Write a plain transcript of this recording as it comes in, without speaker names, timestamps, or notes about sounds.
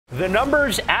The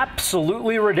numbers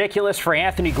absolutely ridiculous for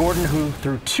Anthony Gordon, who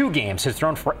through 2 games has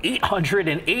thrown for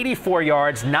 884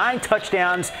 yards, 9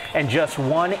 touchdowns, and just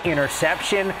 1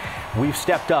 interception. We've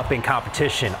stepped up in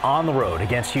competition on the road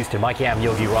against Houston. Mike Yam,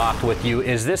 Yogi, Roth with you.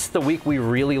 Is this the week we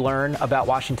really learn about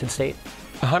Washington State?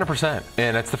 100%.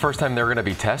 And it's the first time they're going to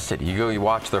be tested. You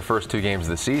watch their first 2 games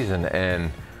of the season,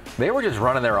 and they were just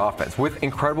running their offense with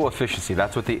incredible efficiency.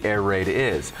 That's what the air raid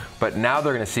is. But now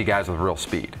they're going to see guys with real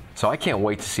speed. So I can't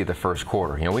wait to see the first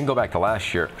quarter. You know, we can go back to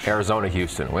last year,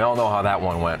 Arizona-Houston. We all know how that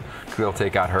one went. Khalil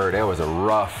Tate got hurt. It was a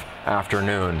rough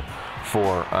afternoon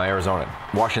for Arizona.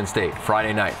 Washington State,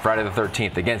 Friday night, Friday the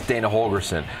 13th, against Dana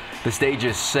Holgorsen. The stage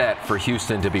is set for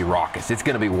Houston to be raucous. It's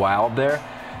going to be wild there.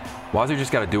 Wazoo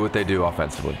just got to do what they do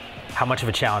offensively. How much of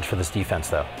a challenge for this defense,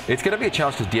 though? It's going to be a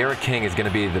challenge because Derek King is going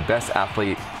to be the best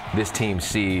athlete this team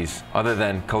sees, other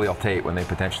than Khalil Tate when they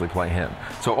potentially play him.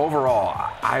 So overall,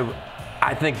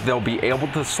 I think they'll be able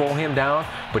to slow him down,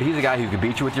 but he's a guy who can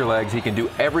beat you with your legs. He can do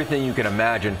everything you can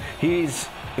imagine. He's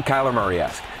Kyler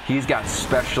Murray-esque. He's got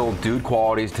special dude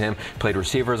qualities to him. Played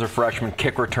receiver as a freshman,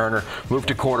 kick returner, moved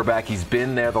to quarterback. He's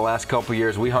been there the last couple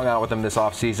years. We hung out with him this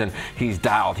offseason. He's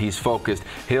dialed. He's focused.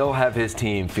 He'll have his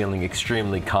team feeling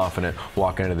extremely confident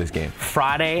walking into this game.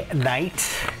 Friday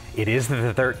night. It is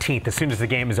the 13th. As soon as the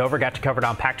game is over, got you covered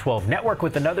on Pac-12 Network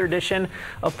with another edition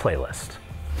of Playlist.